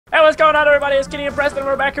Hey, what's going on, everybody? It's Kenny and Preston.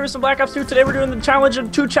 We're back here with some Black Ops 2. Today we're doing the challenge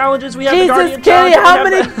of 2 challenges. We have the Guardian Kenny, challenge. how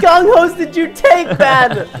many gung-hos did you take,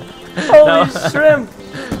 man? Holy shrimp.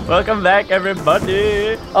 Welcome back,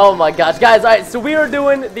 everybody. Oh my gosh, guys, alright, so we are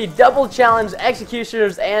doing the double challenge,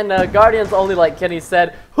 Executioners and Guardians only, like Kenny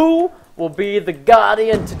said. Who will be the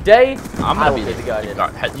Guardian today? I will be the Guardian.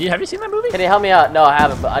 Have you seen that movie? Kenny, help me out. No, I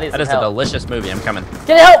haven't, but I need some help. That is a delicious movie. I'm coming.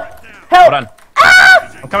 Kenny, help! Help! Hold on.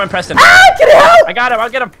 Ah! I'm coming, Preston. Ah, Kenny, help! I got him. I'll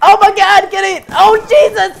get him. Oh my god, Kenny! Oh,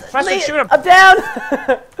 Jesus! Preston, shoot him. I'm down!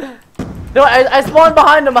 No, I spawned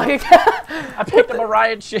behind him. I picked up a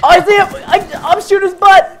riot shit. Oh, I see him! I'm shooting his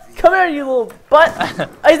butt! Come here, you little butt!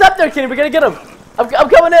 Oh, he's up there, Kenny. We're gonna get him. I'm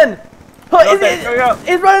coming in. Oh,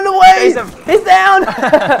 he's running away! He's down!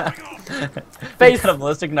 Face a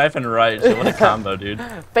ballistic knife and riot shit. What a combo, dude.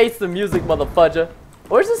 Face the music, motherfudger.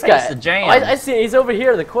 Where's this guy? The jam. Oh, I see. He's over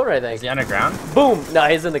here in the corner, I think. Is he underground? Boom! No,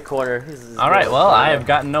 he's in the corner. All right. Well, I have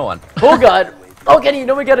gotten no one. Oh god! Oh, Kenny, you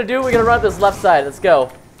know what we gotta do? We gotta run up this left side. Let's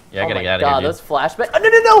go. Yeah, I gotta get out of here. God, those flashbacks.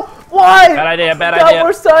 Oh, no! Why? Bad idea. Bad idea.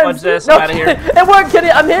 Worst times. What's this? No, I'm out of here. It worked,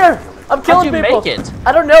 Kenny. I'm here. I'm killing people. How'd you make it?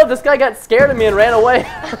 I don't know. This guy got scared of me and ran away.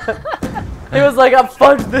 He was like, "I'm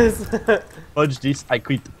fudged this." Fudge this. I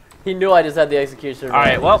quit. He knew I just had the executioner. All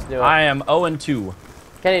right. Well, I am 0-2.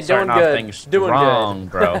 Kenny, doing good. Doing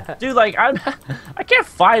good, bro. Dude, like I can't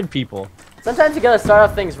find people. Sometimes you gotta start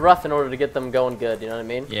off things rough in order to get them going good. You know what I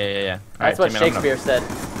mean? Yeah. That's what Shakespeare said.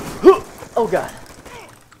 Oh god.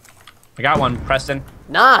 I got one, Preston.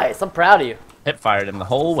 Nice. I'm proud of you. Hip fired him the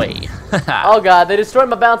whole way. Oh god, they destroyed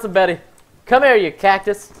my bouncing Betty. Come here, you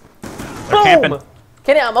cactus. They're camping.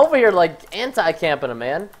 Kenny, I'm over here like anti-camping him,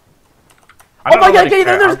 man. Oh my god, Kenny,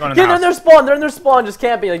 they're in their spawn. They're in their spawn, just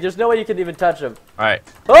camping. Like, there's no way you can even touch them. Alright.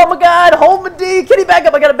 Oh my god, hold my D. Kenny, back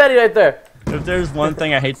up. I got a Betty right there. If there's one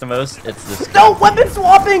thing I hate the most, it's this. No, weapon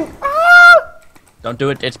swapping. Ah! Don't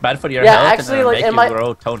do it. It's bad for your health. Actually, and like, make you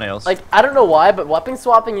grow toenails. Like, I don't know why, but weapon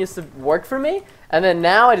swapping used to work for me, and then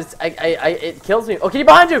now it kills me. Oh, Kenny,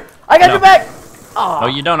 behind you. I got your back. Oh. No,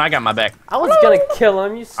 you don't. I got my back. I was gonna kill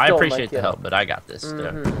him. You stole I appreciate my the help, but I got this.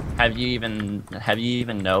 Have you even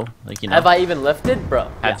know? Like, you know. Have I even lifted,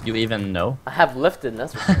 bro? Have you even know? I have lifted.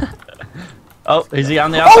 That's right. Oh, is he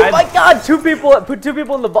on the outside? Oh my god, two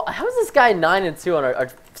people in the ball. How is this guy 9-2 on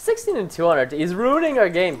or 16-2 on our team? He's ruining our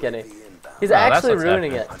game, Kenny. He's actually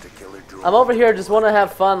ruining it. I'm over here just want to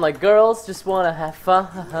have fun, like girls just want to have fun.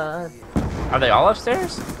 Are they all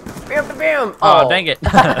upstairs? Oh, dang it.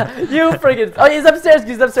 You freaking. Oh, he's upstairs.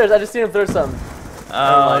 He's upstairs. I just seen him throw something.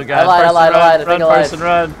 Oh, God. I lied. I think I lied.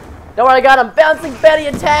 Run. Don't worry, I got him. Bouncing Betty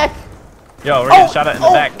attack. Yo, we're getting shot at in the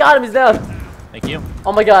back. Got him. He's down. Thank you.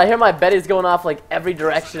 Oh my god, I hear my Betty's going off like every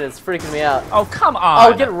direction. It's freaking me out. Oh, come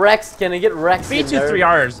on. Oh, get Rex, Kenny. Get Rex.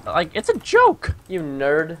 V63Rs. Like, it's a joke. You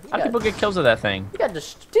nerd. How do people get kills with that thing? You got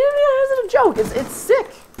just. Dude, it isn't a joke. It's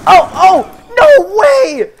sick. Oh, no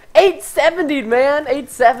way! 870, man.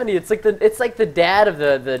 870. It's like the dad of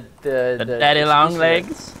the daddy long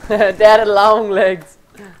legs. Daddy long legs.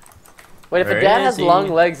 Wait, if Where a dad has is he? long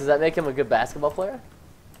legs, does that make him a good basketball player?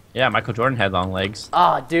 Yeah, Michael Jordan had long legs.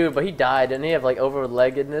 Ah, dude, but he died. Didn't he have like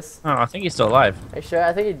over-leggedness? Oh, I think he's still alive. Are you sure?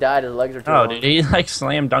 I think he died. His legs are too long. Dude, he like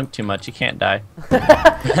slam dunked too much. He can't die.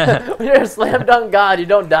 When you're a slam dunk god, you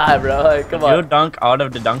don't die, bro. Like, come on. You dunk out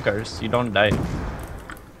of the dunkers. You don't die.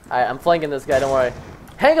 Alright, I'm flanking this guy. Don't worry.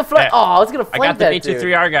 Hang a flank. Oh, I was gonna flank that dude. I got the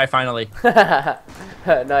V23R guy finally.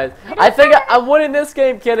 Nice. I think I'm winning this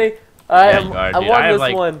game, Kenny. Alright, I won this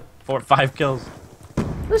like one. 4 or 5 kills.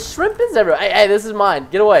 The shrimp is everywhere. Hey, this is mine.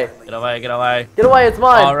 Get away. Get away, get away. Get away, it's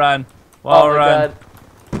mine. Wall run. Wall run.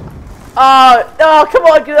 God. Oh, come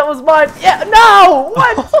on, that was mine. Yeah, no!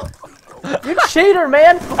 What? You cheater,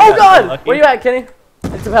 man. Oh, God. Where you at, Kenny?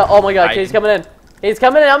 Oh, my God, Kenny's coming in. He's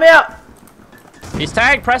coming in. Help me out. He's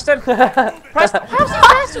tagged, Preston. Preston, how's he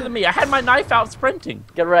faster than me? I had my knife out sprinting.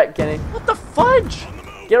 Get wrecked, Kenny. What the fudge?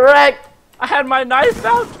 Get wrecked. I had my knife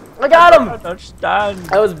out. I got him. Touchdown.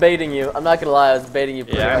 I was baiting you. I'm not gonna lie. I was baiting you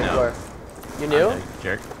pretty hardcore. You knew?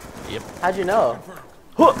 Jerk. Yep. How'd you know?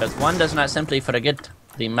 Because one does not simply forget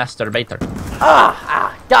the masturbator.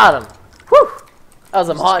 Got him. Whew. That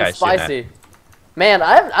was hot and spicy. Man,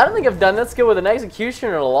 I don't think I've done this good with an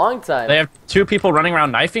executioner in a long time. They have 2 people running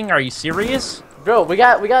around knifing. Are you serious? Bro, we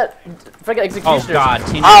got freaking executioners. Oh God!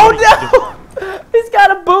 Oh no! He's got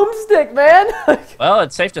a boomstick, man. Well,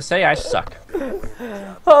 it's safe to say I suck.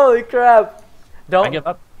 Holy crap! I give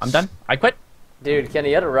up. I'm done. I quit. Dude, Kenny,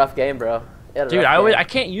 you had a rough game, bro. Dude, I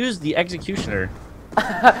can't use the executioner.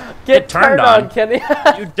 Get turned on, Kenny.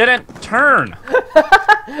 You didn't turn.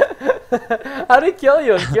 How did he kill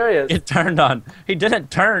you? I'm curious. It turned on. He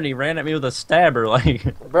didn't turn. He ran at me with a stabber.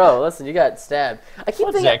 Like, bro, listen, you got stabbed. I keep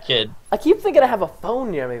thinking that kid? I keep thinking I have a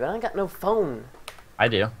phone near me, but I ain't got no phone. I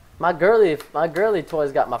do. My girly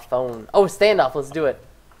toys got my phone. Oh, standoff. Let's do it.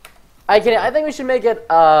 I think we should make it.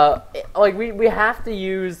 Like we have to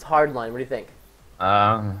use hardline. What do you think?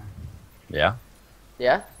 Yeah.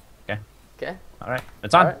 Yeah. Okay. Okay. All right.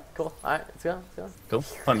 It's on. All right. Cool. All right. Let's go. Let's go. Cool.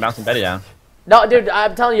 Putting bouncing Betty down. No, dude,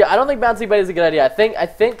 I'm telling you, I don't think bouncing Betty's a good idea. I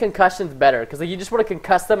think concussion's better because like, you just want to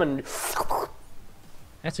concuss them and.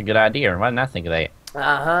 That's a good idea. Why didn't I think of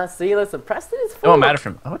that? See, listen, Preston is It full. won't matter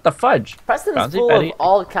from. Oh, what the fudge? Preston is Bouncy full Betty. of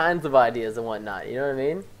all kinds of ideas and whatnot. You know what I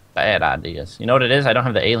mean? Bad ideas. You know what it is? I don't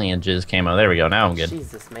have the alien jizz camo. There we go. Now I'm good.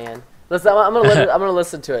 Jesus, man. Listen, I'm gonna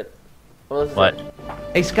listen to it. What?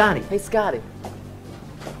 Hey, Scotty. Hey, Scotty.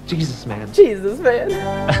 Jesus, man. Jesus, man.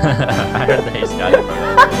 I heard the hey Scotty.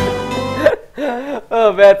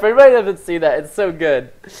 Oh man, for anybody who hasn't seen that, it's so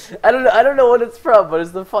good. I don't know what it's from, but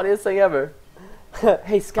it's the funniest thing ever.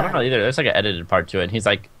 Hey, Scotty. I don't know either. There's like an edited part to it. And he's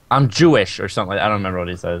like, "I'm Jewish" or something. Like, I don't remember what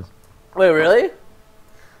he says. Wait, really?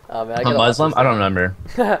 Oh man, I'm Muslim. I don't remember.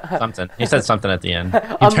 Something. He said something at the end. He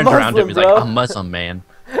I'm turned around to him. He's Muslim, bro. like, "I'm Muslim, man."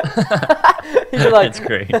 He's like, It's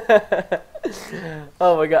great.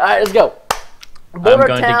 oh my god! All right, let's go. I'm Border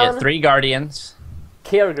going town, to get 3 guardians.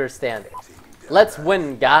 Kyrgyzstan. Let's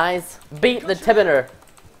win, guys. Beat the Tibener.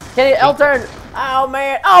 Kenny, L-turn. Oh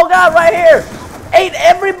man. Oh god, right here. Ate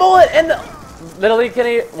every bullet in the. Literally,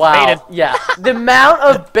 Kenny. Wow. Baited. Yeah. The amount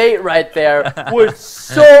of bait right there was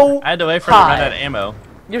so. I had to wait for him to run out of ammo.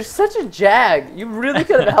 You're such a jag. You really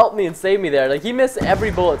could have helped me and saved me there. Like he missed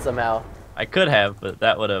every bullet somehow. I could have, but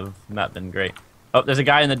that would have not been great. Oh, there's a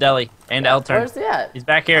guy in the deli. And L-turn. Where's he at? He's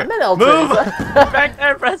back here. I'm in L-turn. Move! Back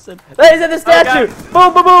there, Preston. Hey, he's at the statue.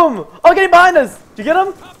 Boom, boom, boom. Oh, get him behind us. Did you get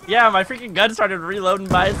him? Yeah, my freaking gun started reloading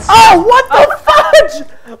by itself. Oh, what the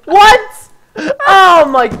fudge? What? Oh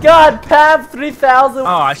my god, Pav 3000. Oh,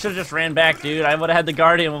 I should have just ran back, dude. I would have had the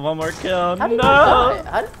guardian with 1 more kill. How did No!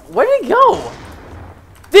 die? Where did he go?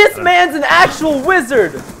 This man's an actual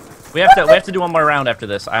wizard. We have to do 1 more round after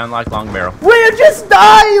this. I unlock long barrel. Will you just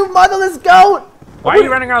die, you motherless goat? Why are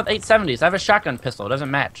you running around with 870s? I have a shotgun pistol. It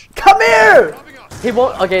doesn't match. Come here! He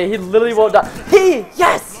won't. Okay, he literally won't die.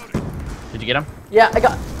 Yes! Did you get him? Yeah, I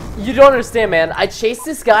got. You don't understand, man. I chased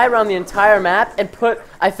this guy around the entire map and put,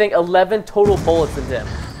 I think, 11 total bullets into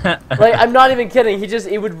him. Like, I'm not even kidding.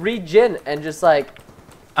 He would regen and just like.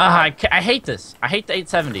 I hate this. I hate the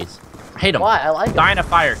 870s. I hate them. Why? I like them. Die in a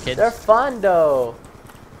fire, kids. They're fun, though.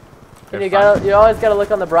 They're You always gotta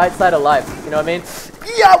look on the bright side of life. You know what I mean?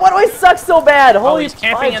 Yeah. Why do I suck so bad? Oh, Holy he's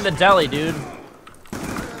camping fudge. in the deli, dude.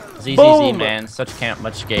 ZZZ, Boom. man. Such camp,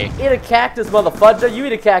 much gay. Eat a cactus, motherfudger. You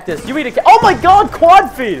eat a cactus. You eat a Oh my god,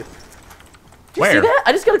 quad feed! Did you see Where? that?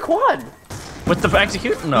 I just got a quad. With the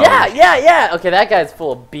execute? No. Yeah. Okay, that guy's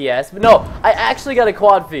full of BS. But no, I actually got a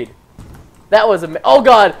quad feed. That was oh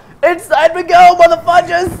god. Inside we go,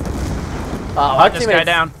 motherfudgers! Oh, Hunt this guy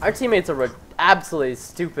down. Our teammates are absolutely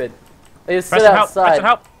stupid. They just sit Preston, help. outside. Preston,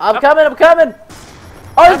 help. I'm Help. coming.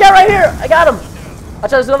 Oh, there's a guy right here. I got him. Watch out,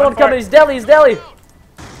 there's another one coming. He's deli.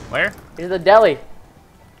 Where? He's the deli.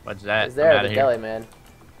 What's that? He's there I'm at outta the here. deli, man.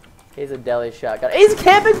 He's a deli shotgun. He's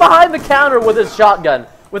camping behind the counter with his shotgun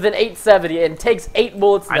with an 870 and takes 8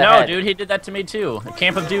 bullets in I the know, head. dude. He did that to me too. A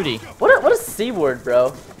camp of duty. What a C word,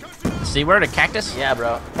 bro. C word? A cactus? Yeah,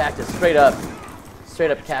 bro. Cactus. Straight up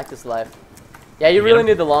cactus life. Yeah, you You really get him?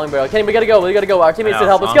 need the long barrel. Kenny, we gotta go. Our teammates I know, need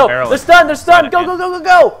help. Let's long go. barrel They're is stunned. sleight Go.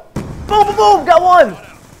 of Boom. Got one.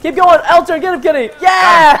 Keep going. Elton, get him, Kenny.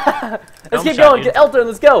 Yeah. Let's Dome keep shot, going. dude. Get Elton,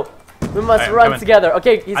 let's go. We must Alright, run coming. together.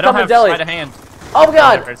 Okay, he's I don't coming have deli. sleight of hand. Oh my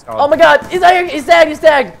god. Whatever it's called. Oh my god. He's out here. He's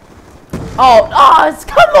tagged.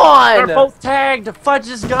 Come on. We're both tagged. Fudge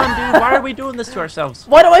is gun, dude. Why are we doing this to ourselves?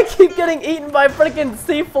 Why do I keep getting eaten by freaking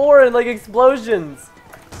C4 and like explosions?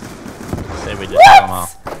 Say we just kill them all.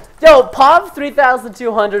 Yo, Pop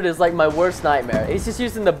 3200 is like my worst nightmare. He's just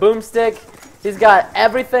using the boomstick. He's got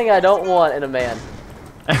everything I don't want in a man.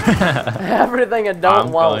 Everything I don't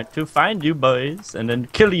I'm want. going to find you boys and then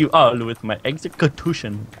kill you all with my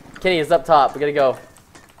execution. Kenny is up top. We gotta go.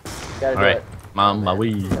 Gotta do Alright, it. Mama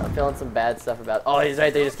wee. I'm feeling some bad stuff about. Oh, he's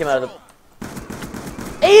right there. He just came out of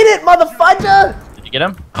the. Eat it, motherfucker! Did you get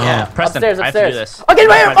him? Yeah. Preston, Upstairs. I have to do this. Okay,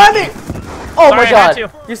 right here. Find me. Oh Sorry, my I had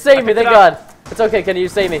god. to. You saved me. I picked Thank it God. up. It's okay, Kenny. You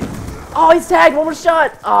saved me. Oh, he's tagged. One more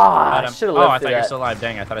shot. Oh, I should have Oh, lived I through thought you were that. still alive.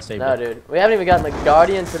 Dang, I thought I saved No, you. dude. We haven't even gotten the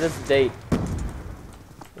Guardian to this date.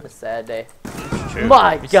 What a sad day. True.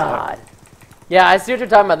 My We god. Yeah, I see what you're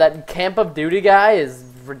talking about. That Camp of Duty guy is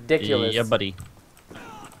ridiculous. Yeah, buddy.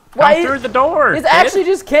 Come through the door. He's kid. actually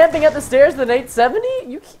just camping at the stairs with an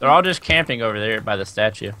 870? They're all just camping over there by the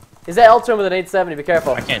statue. Is that Ultron with an 870? Be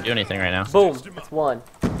careful. I can't do anything right now. Boom. That's one.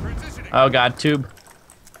 Oh god, tube.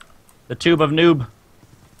 The tube of noob.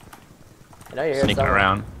 I know you're here Sneaking somewhere.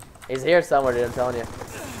 around. He's here somewhere, dude. I'm telling you.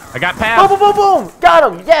 I got Boom, Pav. boom, boom, boom!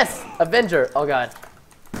 Got him! Yes! Avenger. Oh god.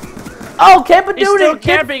 Oh, Camp of He's Duty! still Get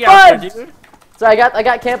camping out there, fudged! dude. Sorry, I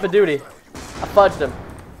got Camp of Duty. I fudged him.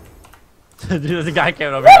 Dude, the guy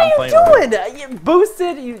came over What here. are you doing? You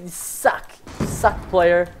boosted. You suck. You suck,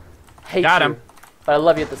 player. Hate Got you. him. But I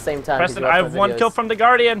love you at the same time. 'cause Preston, you watch I my have one videos. kill from the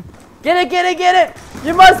Guardian. Get it, get it, get it!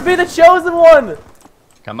 You must be the chosen one!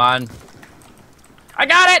 Come on. I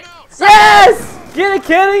got it! Yes! Get it,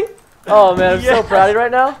 Kenny! Oh man, I'm so Yes. proud of you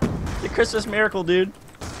right now. The Christmas miracle, dude.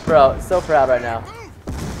 Bro, so proud right now.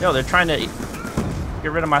 Yo, they're trying to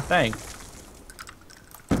get rid of my thing.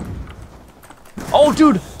 Oh,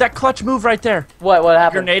 dude, that clutch move right there. What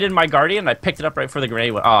happened? Grenaded my Guardian. I picked it up right before the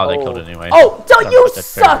grenade went. Oh, they killed it anyway. Oh, don't you That's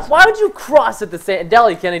suck! Why would you cross at the same...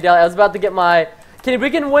 Deli, Kenny, Deli, I was about to get my... Kenny, we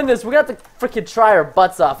can win this. We're gonna have to freaking try our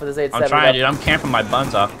butts off with this 870. I'm trying, dude. I'm camping my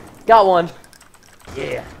buns off. Got one.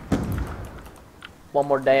 Yeah. One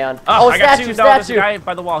more down. Oh, I got statue, two. No, there's a statue. guy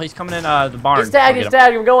by the wall. He's coming in the barn. He's tagged, I'll he's get him.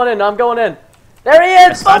 tagged. I'm going in, I'm going in. There he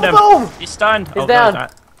I is! stunned Boom, him. boom! He's stunned. He's oh, down. No, he's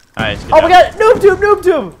not. Nice, good Oh job. my god, noob tube, noob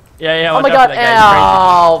tube! Yeah, yeah. Oh my watch out god, for that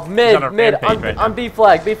ow, mid, on our mid, rampage on, right now. on B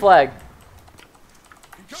flag, B flag.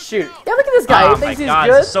 Shoot. Yeah, look at this guy, Oh he my thinks he's god,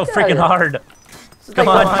 good. it's so Get outta freaking here. hard. Just Come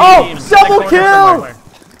like on, the- Oh, teams. double Like corner kill! somewhere.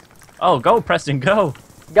 Oh, go, Preston, go.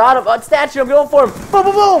 Got him, statue, I'm going for him. Boom,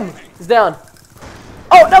 boom, boom! He's down.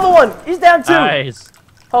 Oh, another one! He's down too! Nice.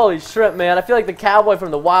 Holy shrimp, man. I feel like the cowboy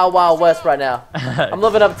from the Wild Wild West right now. I'm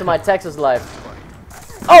living up to my Texas life.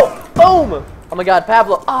 Oh, boom! Oh my god,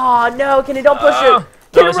 Pablo. Oh no, Kenny, don't push it. No,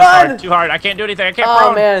 Kenny, this is run! hard, too hard. I can't do anything. I can't Oh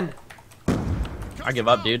prone. man. I give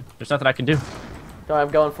up, dude. There's nothing I can do. Don't worry, I'm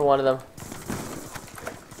going for one of them.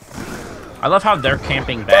 I love how they're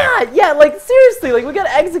camping back. God, yeah, like seriously, like we got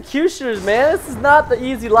executioners, man. This is not the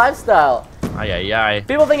easy lifestyle. Ay, ay, ay.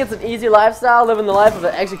 People think it's an easy lifestyle, living the life of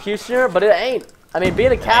an executioner, but it ain't. I mean,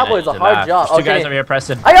 being a cowboy is a hard job. There's two Okay, guys over here,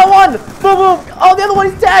 Preston. I got one! Boom, boom! Oh, the other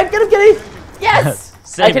one, he's tagged! Get him, Kenny! Yes!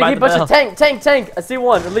 Saved I can by keep the pushing. bell. Tank, tank, tank! I see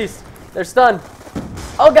one, at least. They're stunned.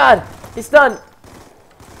 Oh god! He's stunned!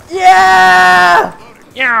 Yeah!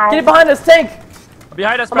 Meow. Get behind us, tank!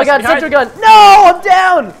 Behind us, Oh my god, Preston, sentry behind. gun! No! I'm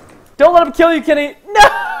down! Don't let him kill you, Kenny!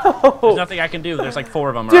 There's No! nothing I can do. There's like 4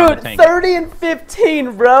 of them around the Dude, tank. 30 and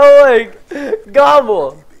 15, bro! Like,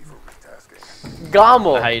 gobble!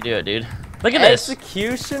 Gobble! How you do it, dude? Look at this.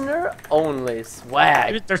 Executioner only.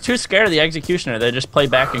 Swag. Dude, they're too scared of the executioner. They just play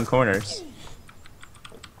back in corners.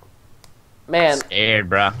 Man, Scared,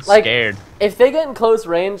 bruh. Like- Scared. if they get in close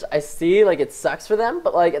range, I see, like, it sucks for them,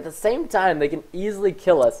 but, like, at the same time, they can easily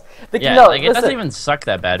kill us. Yeah, no, like, it listen, doesn't even suck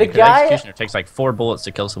that bad the because guy- executioner takes like 4 bullets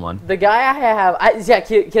to kill someone. the guy I have,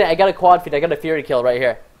 I got a quad feed, I got a fury kill right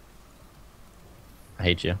here. I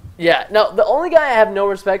hate you. Yeah, no, the only guy I have no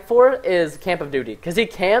respect for is Camp of Duty, because he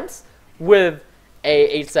camps with a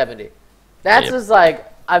 870. That's Yep. just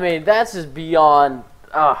like, I mean, that's just beyond,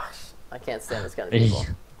 oh, I can't stand this kind of people.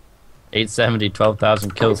 870,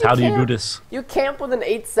 12,000 kills. You How do you do can't- this? You camp with an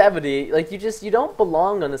 870, like, you don't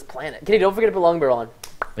belong on this planet. Kenny, don't forget to put long barrel on.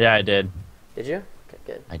 Yeah, I did. Did you? Okay,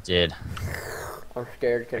 good. I did. I'm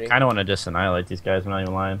scared, Kenny. I kind of want to just annihilate these guys. I'm not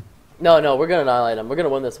even lying. No, we're gonna annihilate them. We're gonna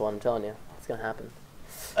win this one. I'm telling you, it's gonna happen.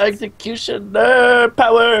 Executioner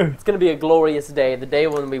power. It's gonna be a glorious day. The day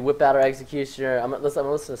when we whip out our executioner. I'm gonna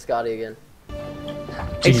listen to Scotty again.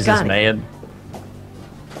 Jesus, Scotty. man.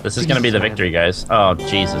 This is gonna be the victory, guys. Oh,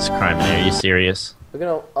 Jesus Christ, man. Are you serious? We're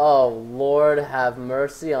gonna. Oh Lord, have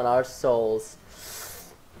mercy on our souls.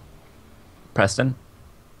 Preston?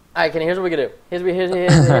 All right, Kenny. Here's what we gonna do. Here's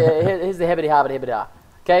the hibbity hobbity hibbity ha.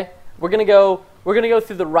 Okay, we're gonna go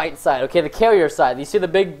through the right side. Okay, the carrier side. You see the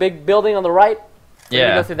big building on the right? We're gonna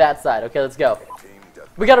Yeah. go through that side. Okay, let's go.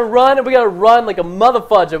 We gotta run, and we gotta run like a mother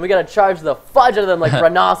fudge, and we gotta charge the fudge out of them like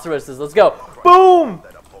rhinoceroses. Let's go. Boom!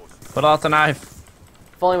 Put out the knife.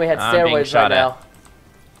 If only we had I'm being stairways right shot at. now.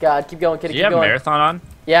 God, keep going, Do Kitty, you keep have going. marathon on?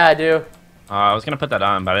 Yeah, I do. I was gonna put that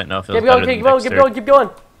on, but I didn't know if it was Keep going, better keep than going, keep Dexter. going, keep going.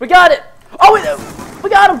 We got it! Oh, we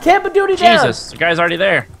got him! Camp of Duty down! Jesus, the guy's already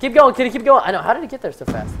there. Keep going, Kitty, keep going. I know, how did he get there so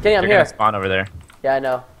fast? Kenny, I'm They're here. gonna spawn over there. Yeah, I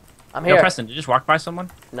know. I'm Yo, here. Preston, did you just walk by someone?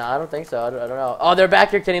 No, I don't think so. I don't know. Oh, they're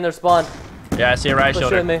back here, Kenny, and they're spawned. Yeah, I see a riot Push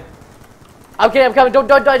shoulder. with me. Okay, I'm coming. Don't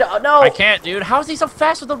die. Oh, no! I can't, dude. How is he so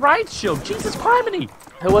fast with the riot shield? Jesus Criminy!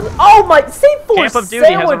 Who was? Oh my! C4 Camp of Duty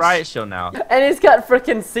has a sandwich! riot shield now. And he's got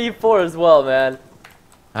freaking C4 as well, man.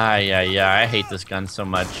 Yeah. I hate this gun so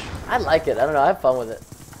much. I like it. I don't know. I have fun with it.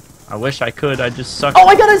 I wish I could. I just suck. Oh,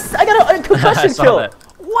 I got a concussion kill. That.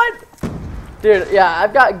 What? Dude, yeah,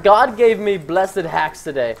 God gave me blessed hacks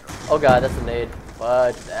today. Oh god, that's a nade.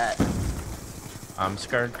 What that? I'm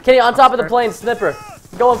scared. Kenny, on top of the plane, snipper.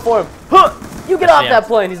 Going for him. Huh! You get off that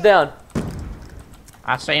plane, he's down.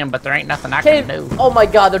 I see him, but there ain't nothing I Kenny, can do. oh my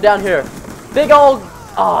god, they're down here. Big old,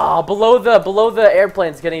 below the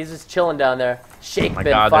airplanes, Kenny, he's just chilling down there. Shake Oh my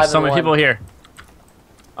bin, god, there's so many people here.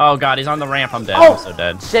 Oh god, he's on the ramp. I'm dead. Oh, I'm so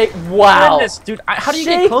dead. Shake, wow. Goodness, dude, how do you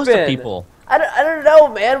get close to people? I don't know,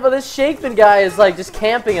 man, but this Shake bin guy is like just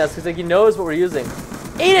camping us because like he knows what we're using.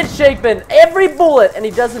 Eat it, Shake bin, every bullet, and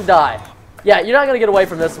he doesn't die. Yeah, you're not gonna get away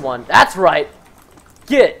from this one. That's right.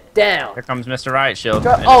 Get down. Here comes Mr. Riot Shield.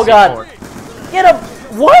 Oh god. Get him.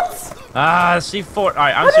 What? Ah, C4.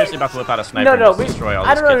 Alright, I'm seriously about to whip out a sniper No, and just destroy all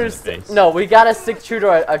I these don't kids in the understand. face. No, we gotta stick true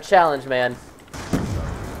to our challenge, man.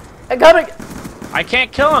 I'm coming. I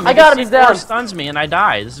can't kill him. I got him. He's down. Stuns me and I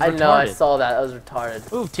die. This is retarded. I know. I saw that. That was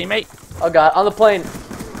retarded. Ooh, teammate. Oh god, on the plane.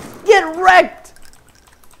 Get wrecked.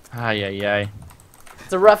 Ay, ay, ay.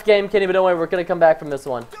 It's a rough game, Kenny, but don't worry, we're gonna come back from this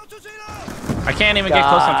one. I can't even get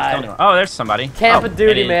close enough to kill anyone. Oh, there's somebody. Camp of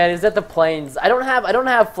duty, idiot. man. He's at the planes. I don't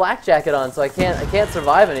have flak jacket on, so I can't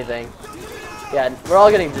survive anything. Yeah, we're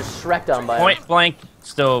all getting just shreked on by him. Point blank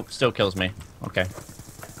still kills me. Okay.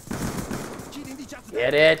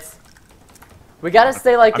 Get it. We gotta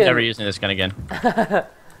stay like I'm never using this gun again.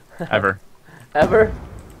 Ever. Ever?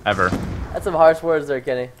 Ever. That's some harsh words there,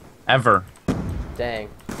 Kenny. Ever. Dang.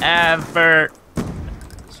 Ever.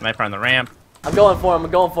 Sniper on the ramp. I'm going for him.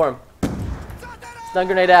 I'm going for him. Stun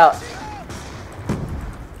grenade out.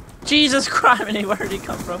 Jesus Christ, where did he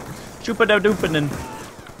come from?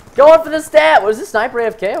 Chupa-da-doopin'. Going for the stat. Was this sniper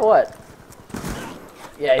AFK or what?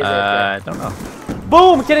 Yeah, he's AFK. I don't know.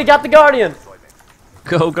 Boom! Kenny got the Guardian.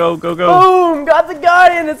 Go, go, go, go. Boom! Got the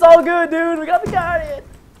Guardian. It's all good, dude. We got the Guardian.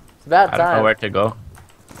 It's about time. I don't know where to go.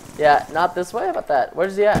 Yeah, not this way. How about that?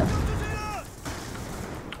 Where's he at?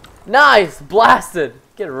 Nice! Blasted.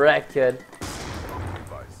 Get wrecked, kid.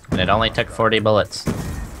 And it only took 40 bullets.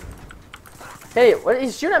 Hey, where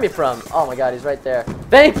is he shooting at me from? Oh my god, he's right there.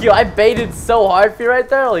 Thank you. I baited so hard for you right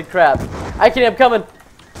there. Holy crap. I can't. I'm coming.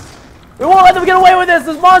 We won't let them get away with this.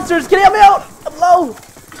 There's monsters. Can you help me out? I'm low.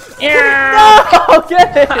 Yeah. No!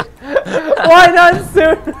 Get it. Why not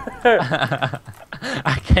sooner?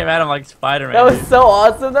 I came at him like Spider-Man. That was so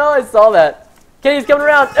awesome, though. I saw that. Kenny's coming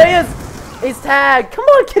around. There he is. He's tagged. Come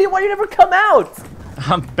on, Kenny. Why do you never come out?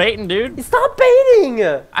 I'm baiting, dude. Stop baiting.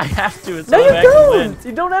 I have to. It's No, so you I can win. don't.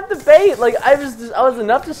 You don't have to bait. Like I was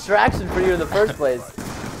enough distraction for you in the first place.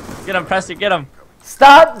 Get him, Preston. Get him.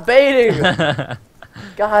 Stop baiting. You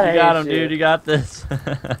God, I got hate him, you. dude. You got this.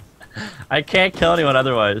 I can't kill anyone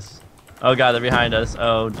otherwise. Oh god, they're behind us.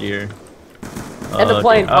 Oh dear. And the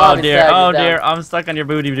plane. Oh dear. Oh dear. I'm stuck on your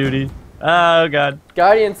booty, duty. Oh god.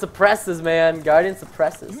 Guardian suppresses, man. Guardian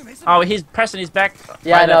suppresses. Oh, he's Preston. He's back.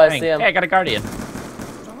 Yeah, by I know. that I thing. see him. Hey, I got a guardian.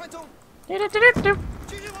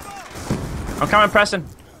 I'm coming, Preston.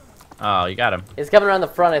 Oh, you got him. He's coming around the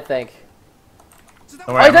front, I think. Don't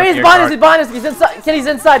worry, Oh, I'm there up he's here, behind us. guard. He's behind us. He's inside. Kenny's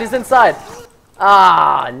inside. He's inside.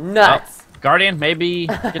 Ah, nuts. Oh, guardian, maybe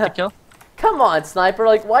get the kill. Come on, sniper.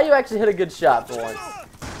 Like, why you actually hit a good shot for once?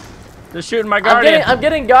 They're shooting my guardian. I'm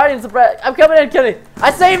getting Guardian suppress. I'm coming in, Kenny.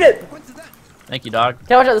 I saved it. Thank you, dog.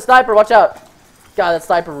 Okay, watch out. The sniper. Watch out. God, that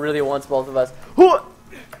sniper really wants both of us.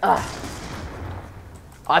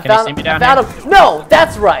 I Can you found, see me down I found him. No,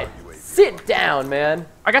 that's right. Sit down, man.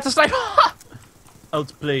 I got the sniper.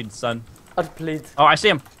 Outplayed, son. Outplayed. Oh, I see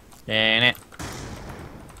him. Dang it.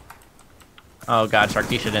 Oh god,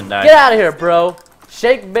 Sharkeisha didn't die. Get out of here, bro.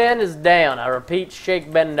 Shake Ben is down. I repeat,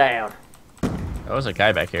 Shake Ben down. There was a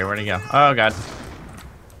guy back here. Where'd he go? Oh god.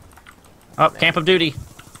 Oh, camp of duty.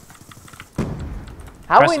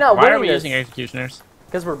 How are we not Why are winning we this? using executioners?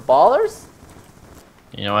 Because we're ballers?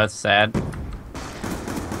 You know what's sad?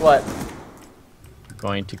 What? I'm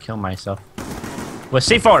going to kill myself. With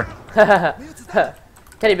C4!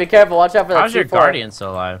 Kenny, be careful. Watch out for that How's your C4. guardian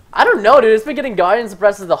still alive? I don't know, dude. It's been getting Guardian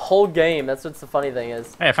suppresses the whole game. That's what's the funny thing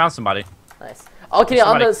is. Hey, I found somebody. Nice. Oh, Kenny, on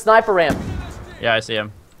Somebody- the sniper ramp. Yeah, I see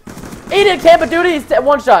him. Eat it, camp of duty. He's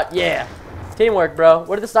one shot. Yeah. Teamwork, bro.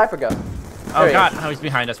 Where did the sniper go? Oh he god, is. oh, he's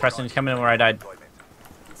behind us. Preston, he's coming in where I died.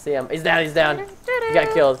 See him. He's down. He's down. He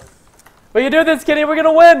got killed. We can do this, Kenny. We're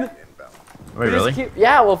gonna win. Wait, We just really?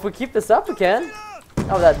 yeah. Well, if we keep this up, we can.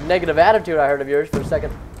 Oh, that negative attitude I heard of yours for a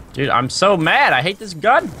second. Dude, I'm so mad. I hate this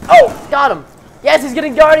gun. Oh, got him. Yes, he's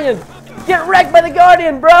getting Guardian. Get wrecked by the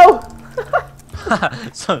Guardian, bro.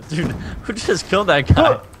 So, dude, who just killed that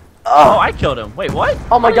guy? Oh, I killed him. Wait, what?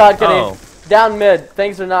 Oh my God, Kenny. Oh. Down mid.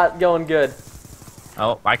 Things are not going good.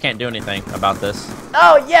 Oh, I can't do anything about this.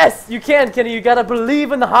 Oh, yes, you can, Kenny. You gotta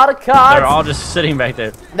believe in the heart of cards. They're all just sitting back there.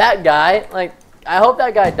 That guy, like, I hope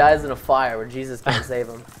that guy dies in a fire where Jesus can't save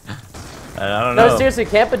him. I don't know. No, seriously,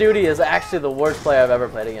 Camp of Duty is actually the worst player I've ever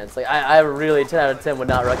played against. Like, I really, 10 out of 10 would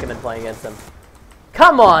not recommend playing against him.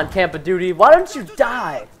 Come on, Camp of Duty. Why don't you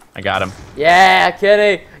die? I got him. Yeah,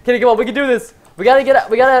 Kenny. Kenny, come on. We can do this. We gotta get.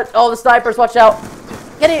 We gotta. Oh, the snipers. Watch out.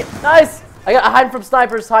 Kenny, nice. I got hiding from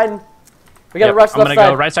snipers. Hiding. We gotta rush left side. I'm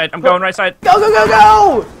gonna go right side. I'm going right side. Go, go, go,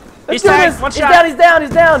 go! Let's He's do tagged. this. One He's shot. down. He's down.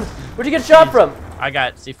 He's down. Where'd you get shot from? I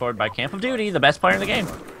got C4'd by Camp of Duty, the best player in the game.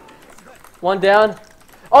 One down.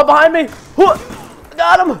 Oh, behind me.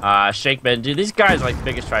 Got him. Shake Ben. Dude, these guys are like the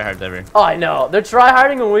biggest tryhards ever. Oh, I know. They're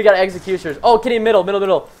tryharding when we got executioners. Oh, Kenny, middle.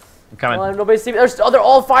 I'm coming. Oh, nobody see me. They're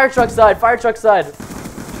all fire truck side. Fire truck side.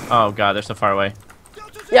 Oh, God, they're so far away.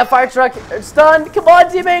 Yeah, fire truck. Stunned. Come on,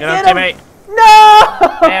 teammate. Get him. Teammate.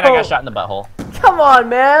 No! Man, I got shot in the butthole. Come on,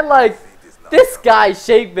 man. Like, this guy,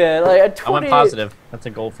 Shake Man. Like, a 20... I went positive. That's a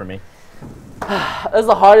goal for me. That was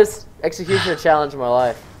the hardest executioner challenge of my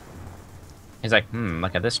life. He's like,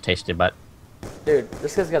 look at this tasty butt. Dude,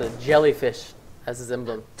 this guy's got a jellyfish as his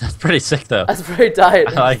emblem. That's pretty sick, though. That's very tight.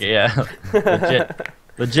 I like it, yeah. Legit.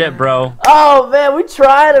 Legit, bro. Oh, man, we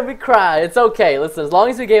tried and we cried. It's okay. Listen, as long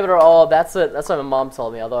as we gave it our all, that's what my mom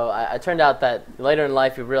told me. Although I turned out that later in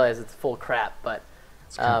life you realize it's full crap. But,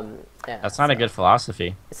 yeah. That's not a good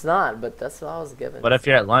philosophy. It's not, but that's what I was given. What if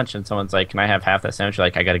you're at lunch and someone's like, can I have half that sandwich? You're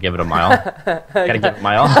like, I gotta give it a mile. Gotta give it a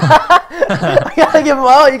mile. I gotta give them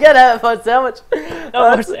all. You gotta have a fun sandwich.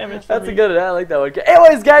 No more sandwich. That's a good one. I like that one.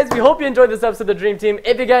 Anyways, guys, we hope you enjoyed this episode of the Dream Team.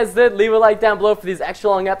 If you guys did, leave a like down below for these extra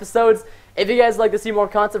long episodes. If you guys would like to see more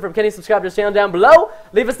content from Kenny, subscribe to his channel down below.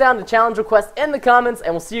 Leave us down the challenge request in the comments,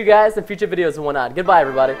 and we'll see you guys in future videos and whatnot. Goodbye,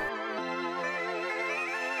 everybody.